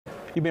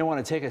You may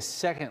want to take a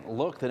second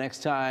look the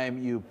next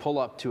time you pull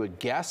up to a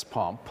gas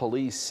pump.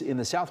 Police in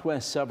the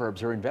southwest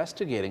suburbs are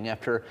investigating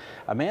after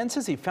a man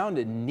says he found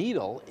a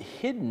needle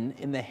hidden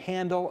in the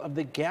handle of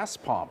the gas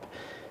pump.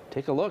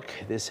 Take a look.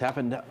 This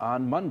happened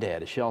on Monday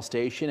at a Shell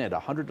station at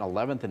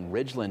 111th and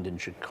Ridgeland in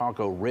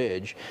Chicago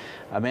Ridge.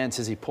 A man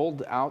says he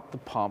pulled out the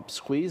pump,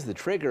 squeezed the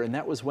trigger, and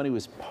that was when he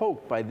was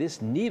poked by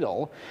this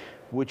needle,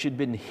 which had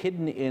been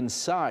hidden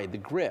inside the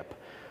grip.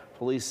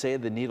 Police say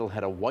the needle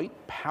had a white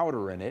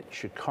powder in it.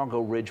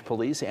 Chicago Ridge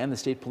Police and the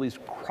State Police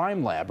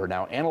Crime Lab are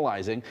now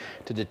analyzing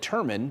to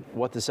determine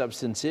what the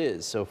substance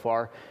is. So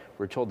far,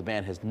 we're told the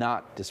man has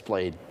not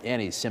displayed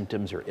any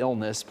symptoms or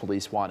illness.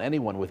 Police want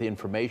anyone with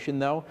information,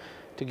 though,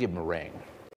 to give him a ring.